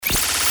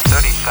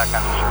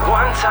seconds.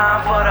 One time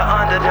for the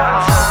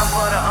underdog.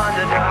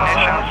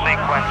 Ignition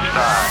sequence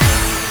start.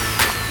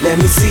 Let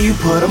me see you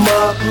put 'em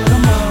up.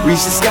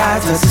 Reach the sky,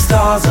 touch the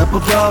stars up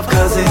above.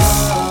 Cause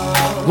it's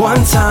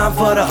one time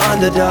for the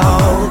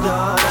underdog.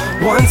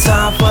 One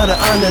time for the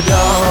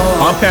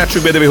underdog. I'm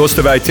Patrick Bedevi, host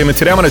of iTeam, and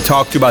today I'm going to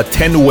talk to you about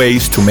 10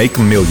 ways to make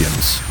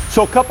millions.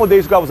 So a couple of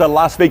days ago, I was at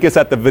Las Vegas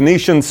at the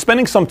Venetian,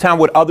 spending some time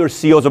with other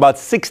CEOs, about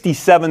 60,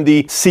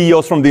 70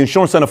 CEOs from the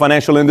insurance and the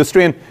financial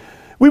industry. And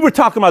we were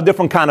talking about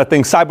different kind of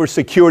things,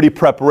 cybersecurity,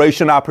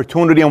 preparation,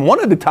 opportunity. And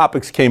one of the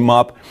topics came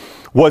up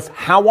was,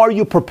 how are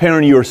you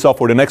preparing yourself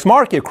for the next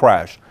market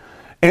crash?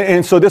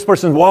 And so this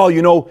person, well,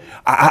 you know,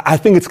 I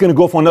think it's going to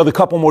go for another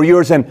couple more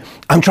years, and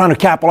I'm trying to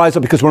capitalize it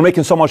because we're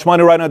making so much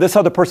money right now. This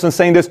other person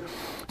saying this.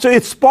 So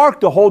it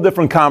sparked a whole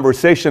different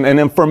conversation. And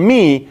then for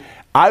me,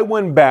 I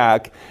went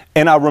back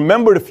and I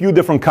remembered a few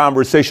different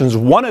conversations.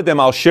 One of them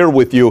I'll share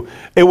with you.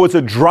 It was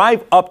a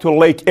drive up to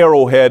Lake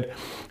Arrowhead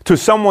to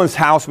someone's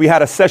house. We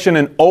had a session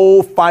in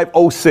 05,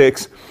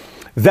 06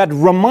 that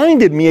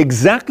reminded me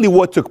exactly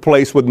what took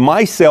place with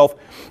myself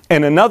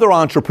and another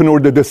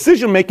entrepreneur, the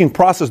decision-making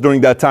process during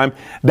that time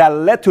that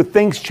led to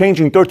things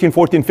changing 13,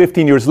 14,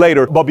 15 years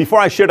later. But before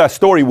I share that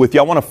story with you,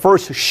 I want to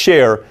first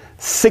share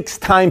 6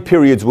 time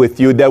periods with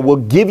you that will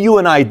give you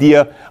an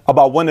idea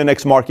about when the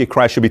next market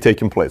crash should be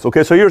taking place.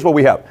 Okay, so here's what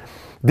we have.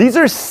 These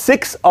are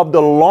 6 of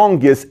the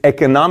longest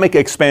economic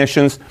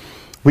expansions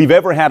we've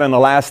ever had in the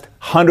last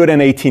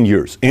 118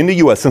 years in the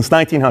U.S. since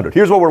 1900.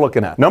 Here's what we're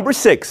looking at. Number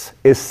 6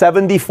 is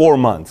 74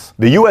 months.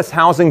 The U.S.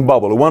 housing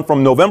bubble. It went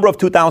from November of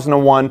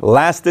 2001,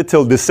 lasted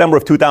till December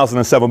of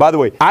 2007. By the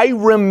way, I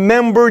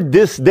remember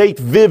this date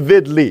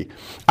vividly.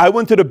 I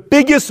went to the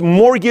biggest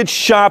mortgage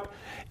shop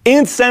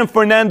in San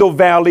Fernando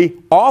Valley,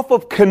 off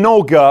of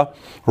Canoga,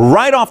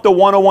 right off the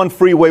 101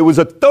 freeway. It was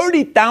a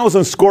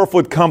 30,000 square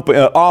foot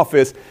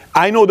office.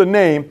 I know the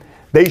name.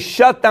 They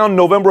shut down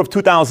November of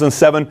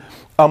 2007.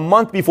 A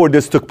month before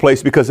this took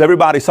place, because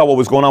everybody saw what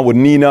was going on with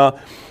Nina,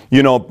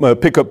 you know,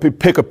 pick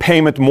a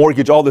payment,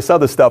 mortgage, all this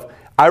other stuff.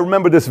 I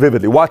remember this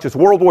vividly. Watch this.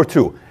 World War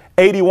II,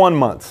 81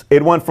 months.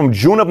 It went from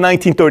June of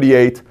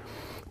 1938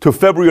 to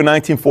February of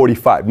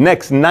 1945.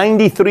 Next,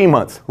 93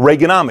 months.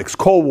 Reaganomics,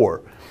 Cold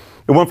War.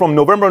 It went from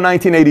November of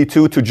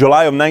 1982 to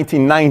July of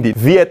 1990.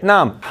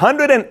 Vietnam,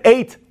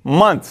 108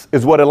 months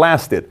is what it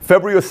lasted.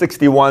 February of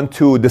 61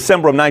 to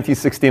December of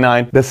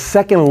 1969. The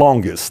second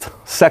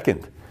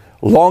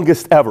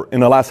longest ever in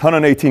the last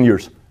 118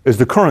 years is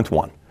the current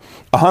one,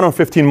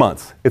 115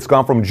 months. It's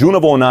gone from June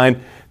of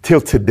 09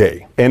 till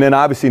today. And then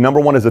obviously number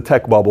 1 is the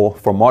tech bubble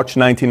from March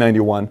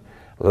 1991,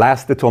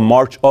 lasted till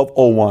March of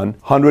 01,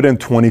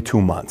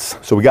 122 months.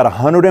 So we got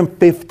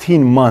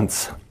 115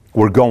 months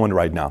we're going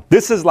right now.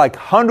 This is like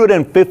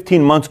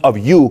 115 months of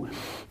you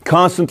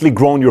constantly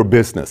growing your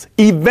business.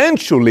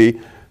 Eventually,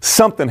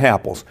 something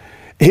happens.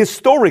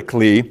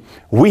 Historically,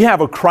 we have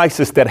a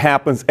crisis that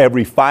happens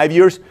every 5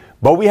 years,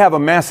 but we have a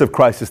massive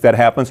crisis that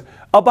happens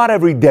about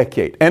every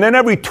decade. And then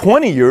every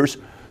 20 years,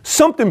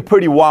 something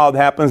pretty wild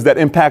happens that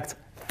impacts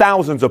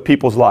thousands of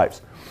people's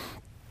lives.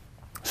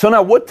 So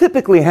now what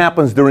typically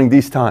happens during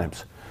these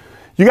times?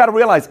 You got to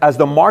realize, as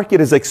the market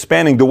is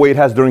expanding the way it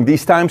has during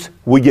these times,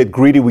 we get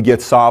greedy, we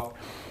get soft,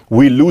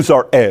 we lose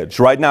our edge.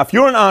 Right now, if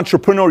you're an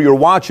entrepreneur, you're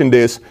watching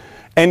this,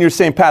 and you're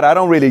saying, Pat, I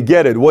don't really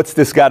get it. What's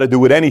this got to do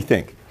with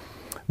anything?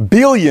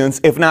 Billions,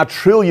 if not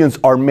trillions,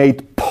 are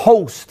made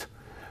post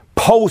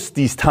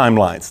these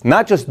timelines,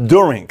 not just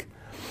during.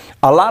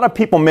 A lot of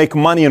people make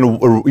money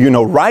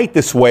and, ride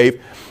this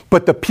wave,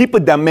 but the people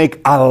that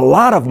make a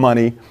lot of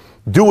money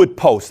do it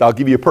post. I'll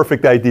give you a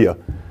perfect idea.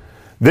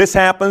 This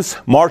happens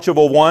March of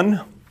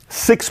 01.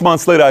 6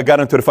 months later, I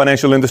got into the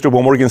financial industry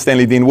with Morgan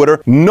Stanley Dean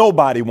Witter.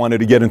 Nobody wanted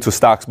to get into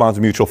stocks, bonds,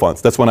 and mutual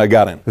funds. That's when I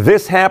got in.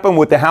 This happened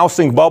with the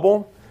housing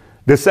bubble,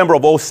 December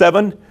of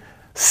 07.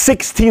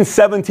 16,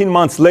 17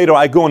 months later,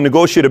 I go and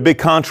negotiate a big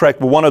contract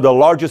with one of the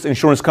largest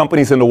insurance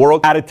companies in the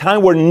world at a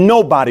time where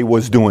nobody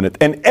was doing it,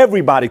 and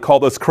everybody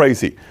called us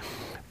crazy.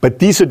 But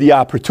these are the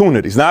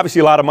opportunities. Now,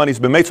 obviously, a lot of money's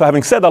been made, so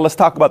having said that, let's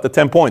talk about the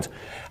 10 points.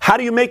 How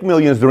do you make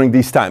millions during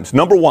these times?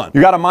 Number 1,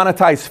 you got to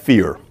monetize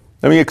fear.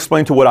 Let me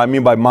explain to what I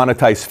mean by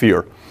monetize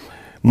fear.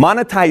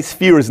 Monetize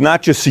fear is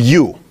not just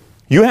you.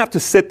 You have to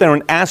sit there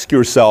and ask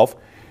yourself,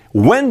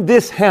 when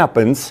this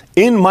happens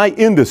in my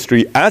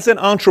industry as an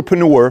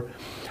entrepreneur,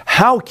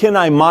 how can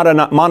I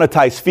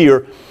monetize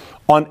fear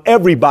on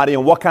everybody,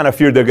 and what kind of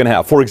fear they're going to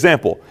have? For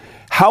example,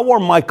 how are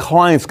my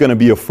clients going to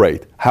be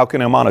afraid? How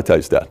can I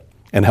monetize that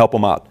and help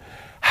them out?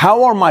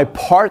 How are my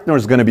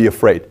partners going to be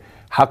afraid?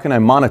 How can I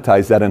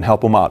monetize that and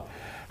help them out?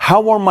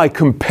 How are my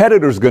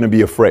competitors going to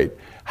be afraid?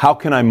 How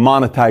can I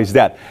monetize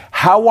that?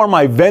 How are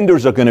my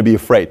vendors are going to be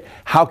afraid?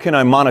 How can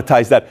I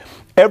monetize that?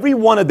 Every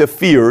one of the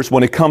fears,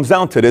 when it comes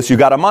down to this, you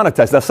got to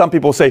monetize. Now, some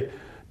people say,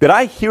 did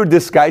I hear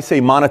this guy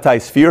say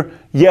monetize fear?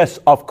 Yes,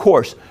 of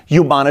course.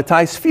 You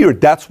monetize fear.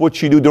 That's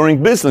what you do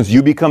during business.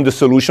 You become the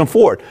solution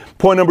for it.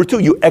 Point number 2,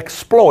 you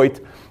exploit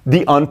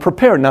the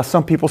unprepared. Now,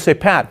 some people say,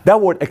 Pat, that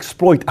word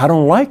exploit, I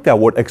don't like that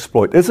word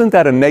exploit. Isn't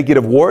that a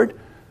negative word?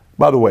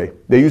 By the way,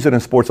 they use it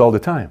in sports all the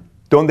time.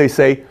 Don't they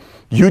say,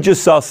 You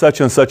just saw such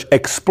and such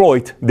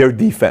exploit their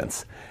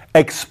defense,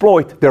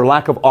 exploit their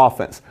lack of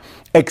offense,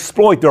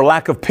 exploit their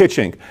lack of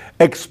pitching,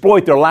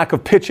 exploit their lack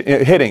of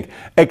hitting,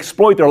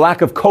 exploit their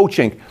lack of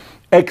coaching,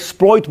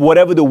 exploit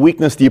whatever the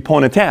weakness the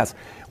opponent has.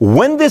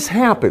 When this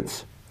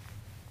happens,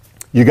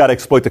 you got to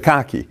exploit the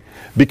cocky,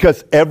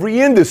 because every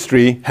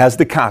industry has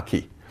the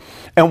cocky.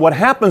 And what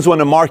happens when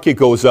the market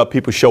goes up,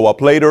 people show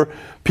up later,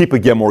 people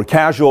get more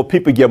casual,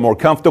 people get more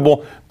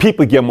comfortable,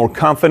 people get more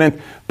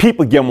confident,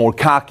 people get more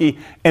cocky,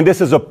 and this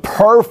is a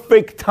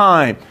perfect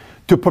time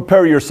to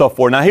prepare yourself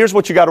for it. Now, here's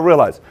what you got to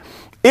realize.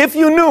 If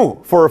you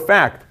knew for a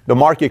fact the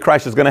market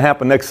crash is going to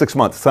happen next 6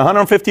 months, it's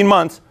 115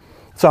 months,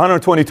 it's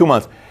 122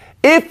 months.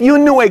 If you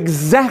knew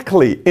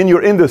exactly in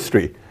your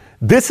industry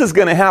this is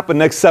going to happen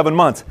next 7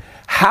 months,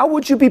 how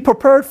would you be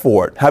prepared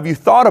for it? Have you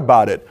thought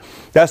about it?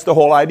 That's the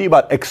whole idea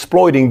about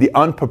exploiting the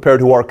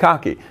unprepared who are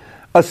cocky.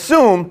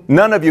 Assume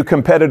none of your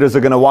competitors are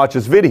going to watch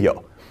this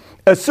video.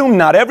 Assume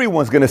not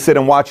everyone's going to sit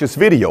and watch this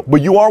video,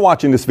 but you are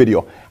watching this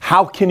video.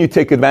 How can you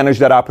take advantage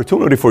of that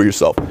opportunity for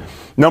yourself?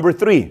 Number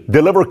 3,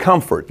 deliver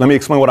comfort. Let me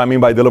explain what I mean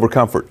by deliver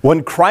comfort.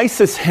 When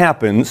crisis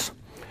happens,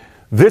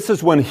 this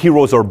is when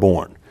heroes are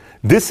born.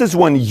 This is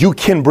when you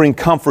can bring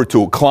comfort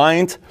to a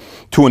client,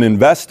 to an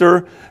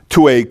investor,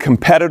 to a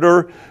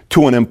competitor,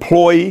 to an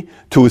employee,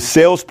 to a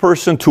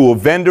salesperson, to a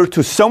vendor,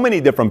 to so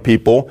many different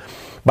people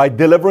by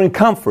delivering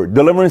comfort,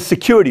 delivering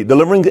security,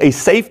 delivering a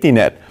safety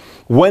net.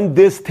 When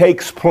this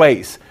takes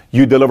place,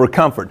 you deliver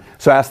comfort.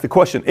 So ask the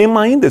question, in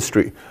my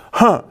industry,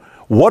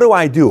 what do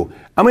I do?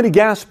 I'm in the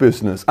gas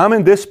business. I'm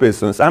in this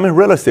business. I'm in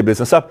real estate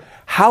business.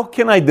 How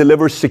can I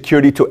deliver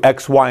security to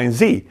X, Y, and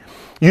Z?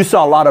 You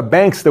saw a lot of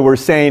banks that were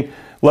saying,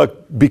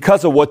 look,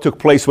 because of what took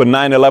place with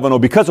 9/11 or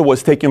because of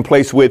what's taking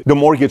place with the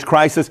mortgage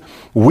crisis,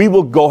 we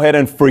will go ahead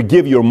and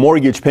forgive your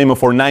mortgage payment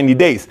for 90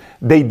 days.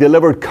 They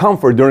delivered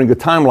comfort during a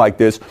time like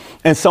this.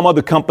 And some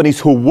other companies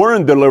who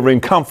weren't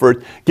delivering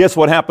comfort, guess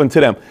what happened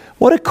to them?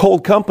 What a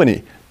cold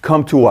company.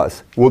 Come to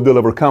us. We'll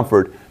deliver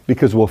comfort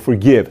because we'll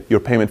forgive your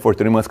payment for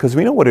 30 months because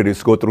we know what it is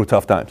to go through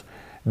tough times.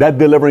 That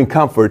delivering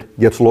comfort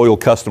gets loyal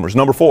customers.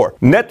 Number 4,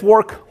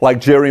 network like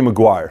Jerry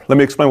Maguire. Let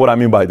me explain what I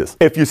mean by this.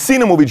 If you've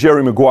seen the movie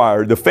Jerry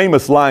Maguire, the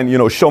famous line,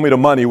 show me the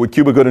money with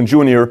Cuba Gooding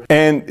Jr.,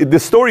 and the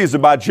story is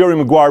about Jerry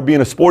Maguire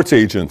being a sports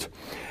agent.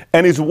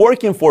 And he's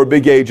working for a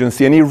big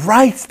agency, and he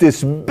writes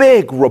this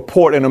big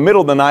report in the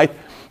middle of the night,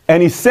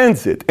 and he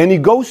sends it. And he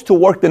goes to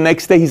work the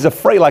next day. He's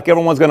afraid like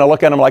everyone's going to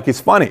look at him like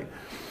he's funny.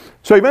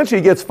 So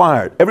eventually he gets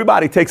fired.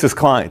 Everybody takes his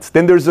clients.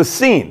 Then there's a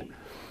scene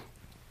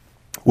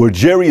where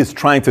Jerry is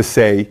trying to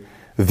say,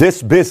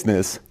 this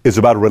business is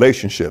about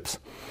relationships.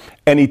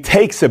 And he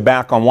takes it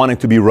back on wanting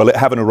to be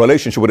having a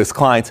relationship with his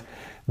clients.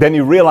 Then he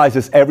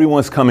realizes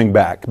everyone's coming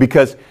back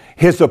because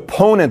his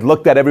opponent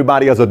looked at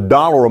everybody as a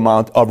dollar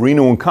amount of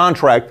renewing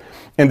contract.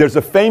 And there's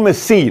a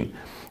famous scene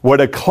where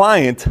the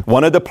client,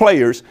 one of the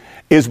players,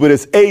 is with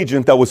his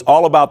agent that was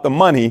all about the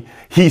money.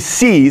 He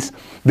sees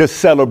the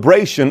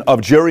celebration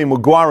of Jerry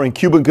Maguire and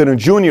Cuba Gooding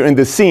Jr. in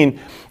the scene.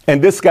 And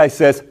this guy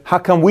says, how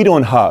come we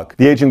don't hug?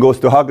 The agent goes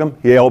to hug him.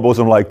 He elbows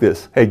him like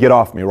this. Hey, get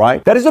off me,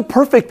 right? That is a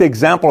perfect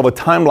example of a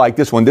time like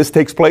this when this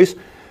takes place.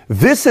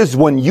 This is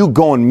when you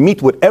go and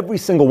meet with every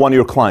single one of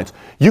your clients.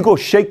 You go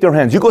shake their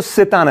hands. You go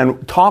sit down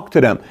and talk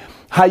to them.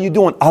 How you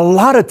doing? A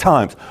lot of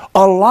times,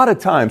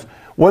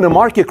 when a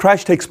market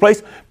crash takes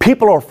place,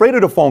 people are afraid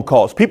of the phone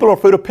calls. People are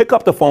afraid to pick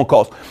up the phone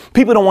calls.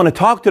 People don't want to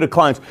talk to the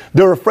clients.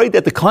 They're afraid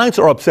that the clients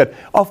are upset.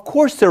 Of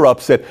course they're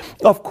upset.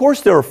 Of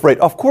course they're afraid.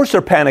 Of course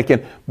they're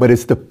panicking. But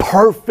it's the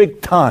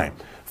perfect time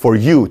for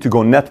you to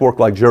go network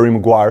like Jerry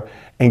Maguire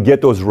and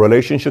get those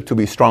relationships to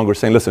be stronger,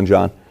 saying, listen,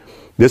 John,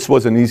 this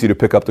wasn't easy to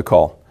pick up the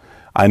call.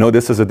 I know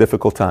this is a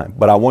difficult time,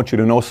 but I want you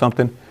to know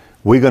something.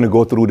 We're going to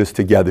go through this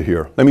together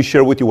here. Let me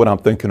share with you what I'm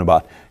thinking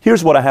about.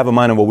 Here's what I have in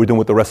mind and what we're doing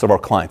with the rest of our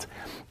clients.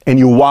 And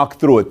you walk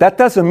through it. That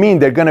doesn't mean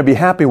they're going to be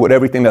happy with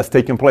everything that's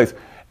taking place.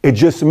 It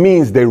just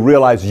means they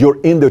realize you're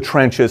in the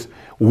trenches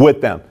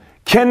with them.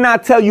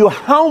 Cannot tell you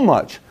how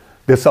much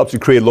this helps you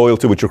create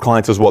loyalty with your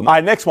clients as well. All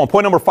right, next one,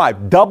 point number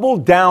 5, double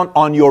down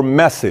on your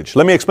message.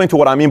 Let me explain to you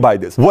what I mean by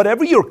this.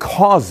 Whatever your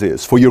cause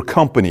is for your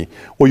company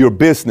or your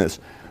business,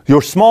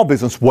 your small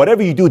business,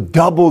 whatever you do,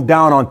 double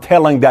down on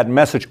telling that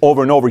message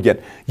over and over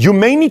again. You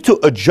may need to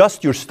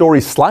adjust your story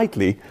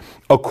slightly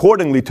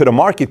accordingly to the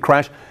market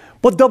crash,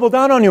 but double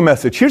down on your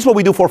message. Here's what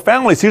we do for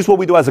families. Here's what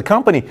we do as a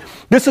company.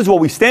 This is what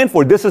we stand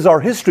for. This is our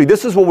history.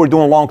 This is what we're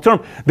doing long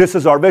term. This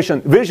is our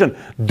vision.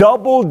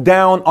 Double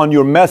down on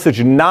your message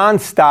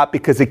nonstop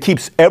because it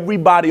keeps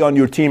everybody on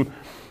your team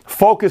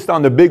focused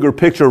on the bigger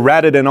picture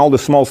rather than all the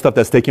small stuff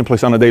that's taking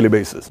place on a daily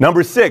basis.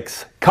 Number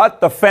 6, cut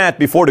the fat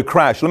before the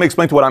crash. Let me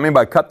explain to you what I mean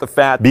by cut the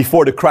fat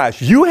before the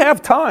crash. You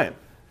have time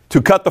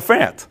to cut the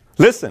fat.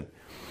 Listen,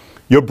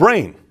 your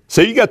brain,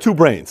 say you got 2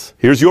 brains.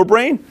 Here's your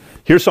brain.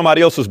 Here's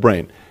somebody else's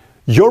brain.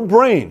 Your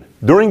brain,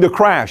 during the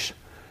crash,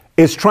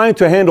 is trying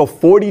to handle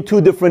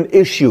 42 different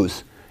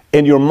issues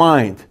in your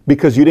mind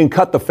because you didn't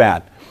cut the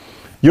fat.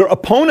 Your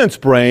opponent's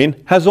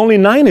brain has only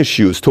 9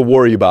 issues to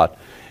worry about.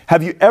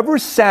 Have you ever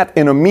sat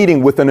in a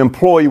meeting with an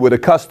employee, with a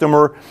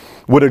customer,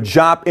 with a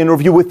job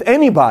interview, with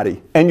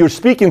anybody, and you're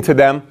speaking to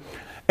them,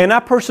 and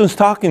that person's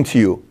talking to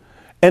you,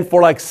 and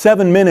for like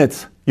 7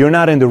 minutes, you're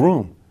not in the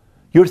room.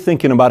 You're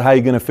thinking about how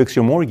you're going to fix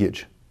your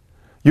mortgage.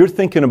 You're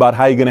thinking about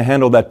how you're going to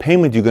handle that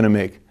payment you're going to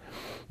make.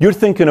 You're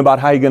thinking about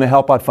how you're going to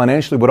help out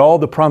financially with all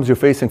the problems you're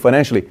facing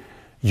financially.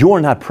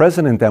 You're not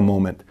present in that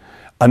moment.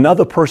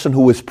 Another person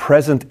who is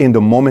present in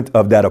the moment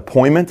of that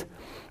appointment,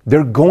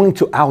 they're going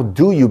to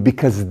outdo you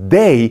because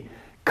they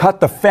cut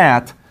the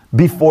fat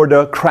before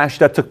the crash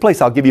that took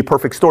place. I'll give you a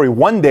perfect story.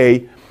 One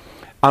day,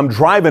 I'm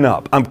driving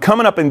up. I'm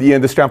coming up in the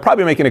industry. I'm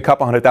probably making a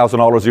couple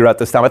 $100,000 a year at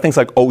this time. I think it's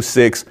like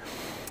 06,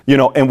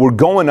 and we're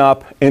going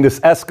up in this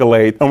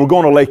Escalade, and we're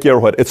going to Lake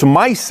Arrowhead. It's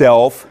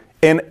myself,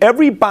 and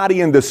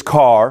everybody in this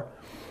car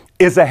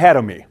is ahead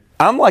of me.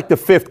 I'm like the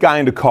fifth guy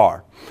in the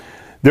car.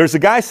 There's a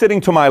guy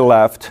sitting to my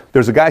left.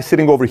 There's a guy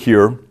sitting over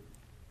here,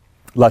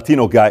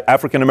 Latino guy,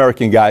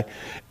 African-American guy,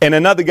 and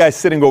another guy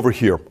sitting over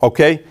here,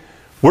 okay?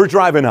 We're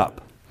driving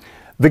up.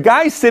 The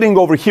guy sitting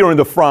over here in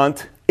the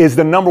front is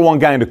the number one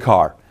guy in the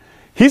car.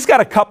 He's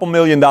got a couple $1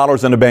 million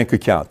in the bank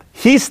account.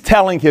 He's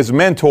telling his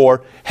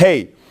mentor,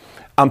 hey,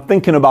 I'm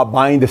thinking about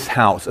buying this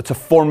house. It's a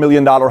 $4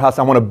 million house.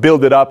 I want to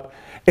build it up.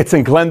 It's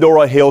in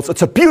Glendora Hills.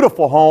 It's a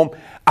beautiful home.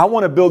 I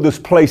want to build this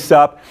place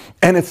up,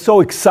 and it's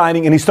so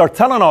exciting. And he starts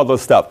telling all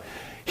this stuff.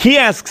 He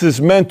asks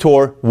his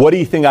mentor, what do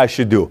you think I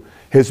should do?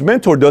 His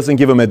mentor doesn't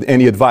give him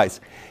any advice.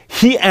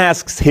 He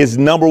asks his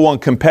number one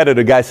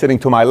competitor, guy sitting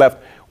to my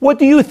left, what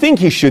do you think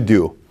he should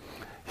do?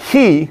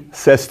 He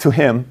says to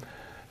him,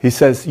 he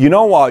says, you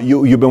know what,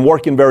 you've been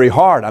working very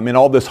hard. I mean,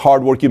 all this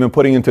hard work you've been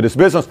putting into this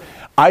business.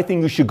 I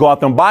think you should go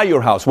out and buy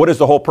your house. What is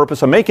the whole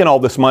purpose of making all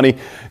this money?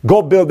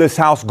 Go build this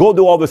house. Go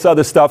do all this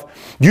other stuff.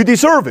 You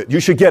deserve it. You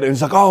should get it. And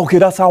he's like, oh, okay,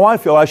 that's how I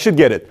feel. I should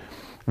get it.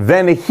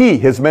 Then he,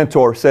 his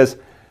mentor, says,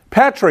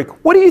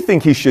 Patrick, what do you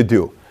think he should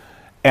do?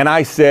 And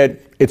I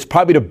said, it's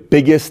probably the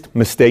biggest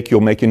mistake you'll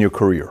make in your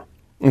career.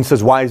 And he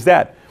says, why is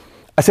that?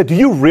 I said, do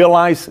you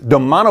realize the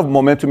amount of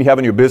momentum you have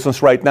in your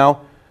business right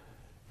now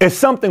is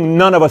something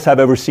none of us have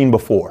ever seen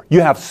before?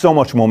 You have so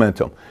much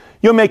momentum.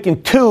 You're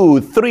making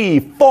 $200,000,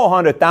 $300,000,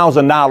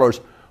 $400,000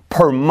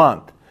 per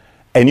month.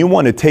 And you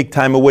want to take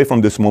time away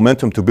from this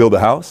momentum to build a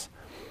house?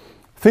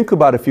 Think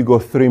about if you go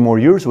 3 more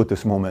years with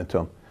this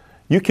momentum.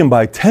 You can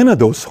buy 10 of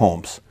those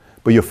homes,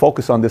 but you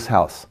focus on this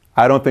house.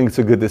 I don't think it's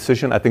a good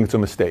decision. I think it's a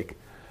mistake.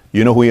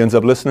 You know who he ends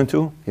up listening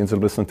to? He ends up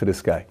listening to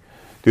this guy.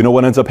 Do you know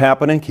what ends up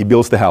happening? He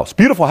builds the house.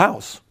 Beautiful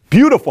house.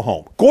 Beautiful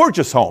home.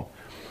 Gorgeous home.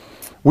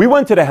 We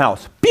went to the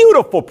house.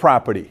 Beautiful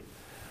property.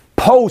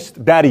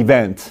 Post that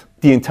event,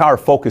 the entire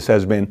focus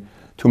has been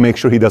to make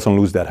sure he doesn't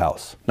lose that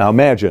house. Now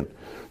imagine,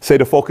 say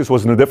the focus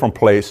was in a different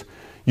place.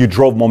 You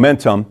drove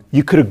momentum.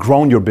 You could have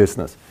grown your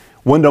business.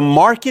 When the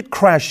market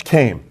crash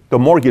came, the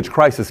mortgage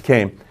crisis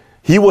came,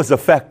 he was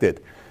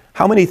affected.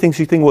 How many things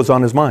do you think was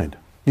on his mind?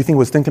 You think he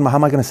was thinking about, how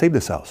am I going to save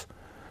this house?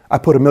 I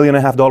put $1.5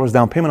 million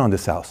down payment on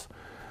this house.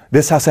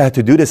 This house, I had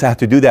to do this, I had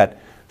to do that.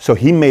 So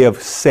he may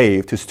have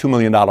saved his $2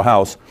 million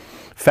house.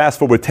 Fast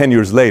forward 10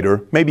 years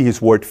later, maybe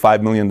he's worth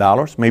 $5 million,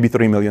 maybe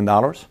 $3 million.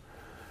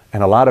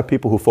 And a lot of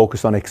people who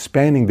focus on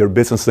expanding their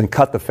business and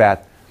cut the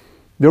fat,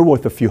 they're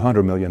worth a few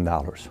 $100 million.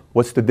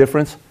 What's the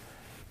difference?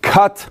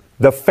 Cut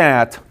the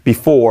fat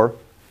before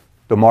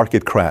the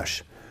market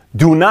crash.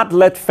 Do not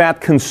let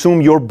fat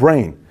consume your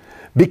brain,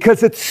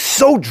 because it's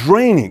so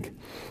draining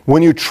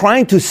when you're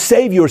trying to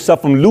save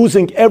yourself from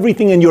losing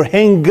everything and you're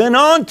hanging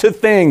on to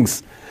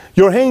things.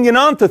 You're hanging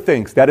on to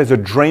things. That is a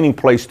draining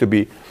place to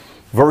be.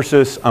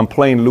 Versus, I'm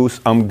playing loose,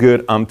 I'm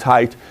good, I'm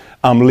tight,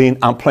 I'm lean,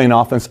 I'm playing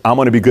offense, I'm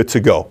going to be good to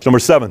go. Number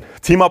 7,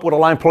 team up with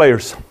aligned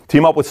players.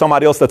 Team up with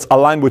somebody else that's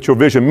aligned with your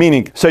vision.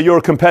 Meaning, say you're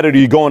a competitor,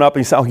 you're going up and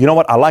you say, oh, you know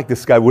what, I like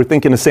this guy, we're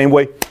thinking the same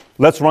way,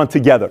 let's run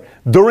together.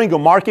 During a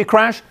market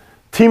crash,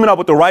 teaming up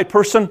with the right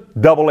person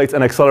doubles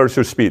and accelerates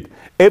your speed.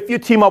 If you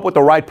team up with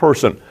the right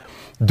person,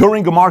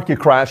 during a market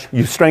crash,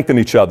 you strengthen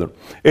each other.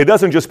 It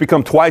doesn't just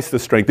become twice the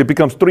strength, it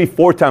becomes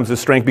 3-4 times the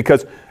strength,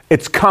 because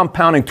it's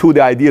compounding 2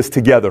 the ideas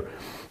together.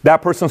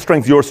 That person's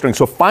strength, your strength.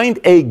 So find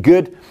a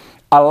good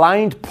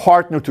aligned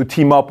partner to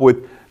team up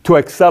with to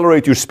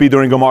accelerate your speed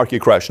during a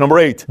market crash. Number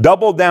 8,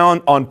 double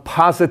down on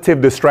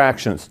positive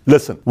distractions.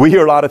 Listen, we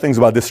hear a lot of things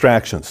about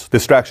distractions.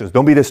 Distractions.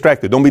 Don't be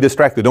distracted. Don't be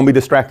distracted. Don't be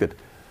distracted.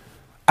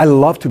 I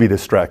love to be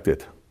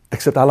distracted,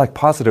 except I like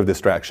positive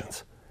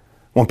distractions.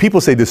 When people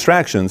say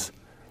distractions,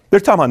 they're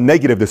talking about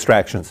negative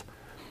distractions.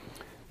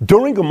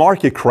 During a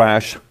market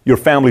crash, your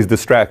family's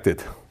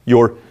distracted.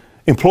 Your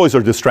employees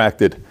are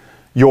distracted.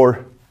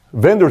 Your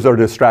vendors are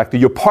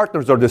distracted. Your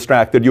partners are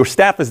distracted. Your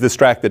staff is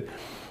distracted.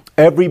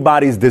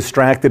 Everybody's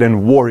distracted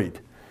and worried.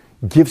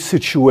 Give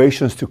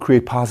situations to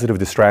create positive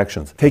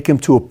distractions. Take them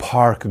to a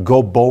park,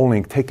 go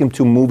bowling, take them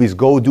to movies,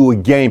 go do a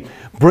game.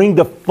 Bring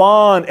the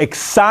fun,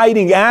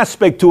 exciting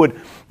aspect to it.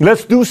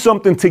 Let's do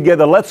something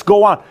together. Let's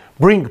go on.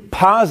 Bring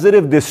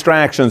positive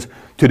distractions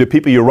to the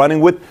people you're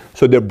running with,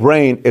 so their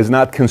brain is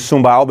not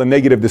consumed by all the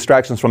negative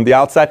distractions from the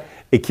outside.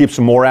 It keeps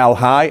morale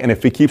high, and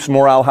if it keeps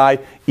morale high,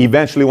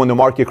 eventually when the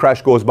market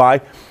crash goes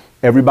by,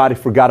 everybody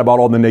forgot about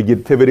all the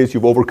negativities.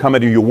 You've overcome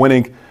it, and you're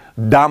winning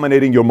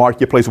dominating your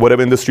marketplace,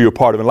 whatever industry you're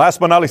part of. And last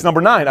but not least,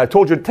 number 9, I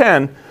told you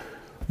 10,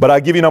 but I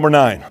give you number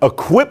 9.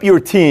 Equip your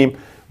team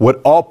with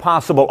all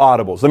possible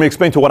audibles. Let me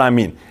explain to what I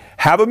mean.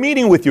 Have a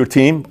meeting with your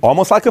team,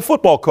 almost like a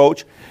football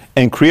coach,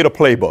 and create a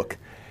playbook.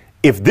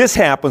 If this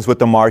happens with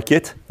the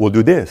market, we'll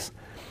do this.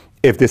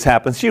 If this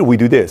happens here, we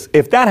do this.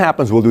 If that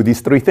happens, we'll do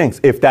these 3 things.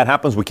 If that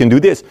happens, we can do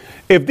this.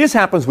 If this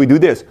happens, we do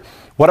this.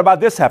 What about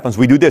this happens?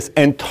 We do this.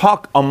 And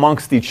talk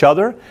amongst each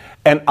other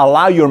and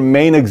allow your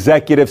main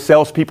executive,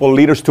 salespeople,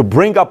 leaders to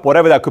bring up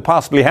whatever that could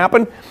possibly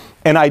happen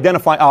and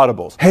identify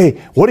audibles.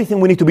 Hey, what do you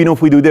think we need to be doing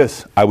if we do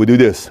this? I would do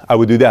this. I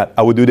would do that.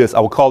 I would do this. I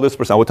would call this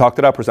person. I would talk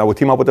to that person. I would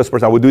team up with this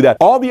person. I would do that.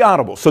 All the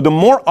audibles. So the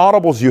more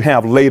audibles you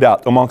have laid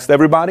out amongst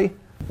everybody,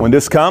 when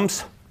this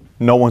comes,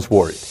 no one's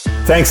worried.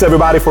 Thanks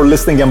everybody for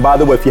listening. And by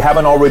the way, if you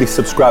haven't already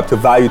subscribed to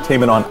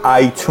Valuetainment on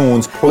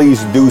iTunes,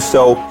 please do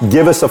so.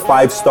 Give us a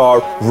 5-star,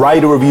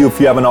 write a review if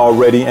you haven't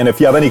already. And if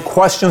you have any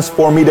questions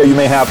for me that you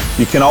may have,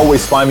 you can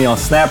always find me on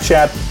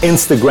Snapchat,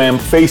 Instagram,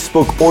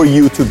 Facebook, or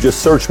YouTube.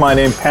 Just search my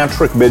name,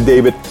 Patrick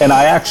Bet-David. And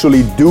I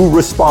actually do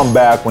respond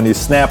back when you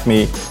snap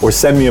me or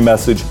send me a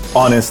message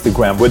on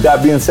Instagram. With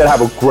that being said,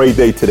 have a great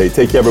day today.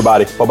 Take care,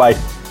 everybody.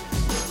 Bye-bye.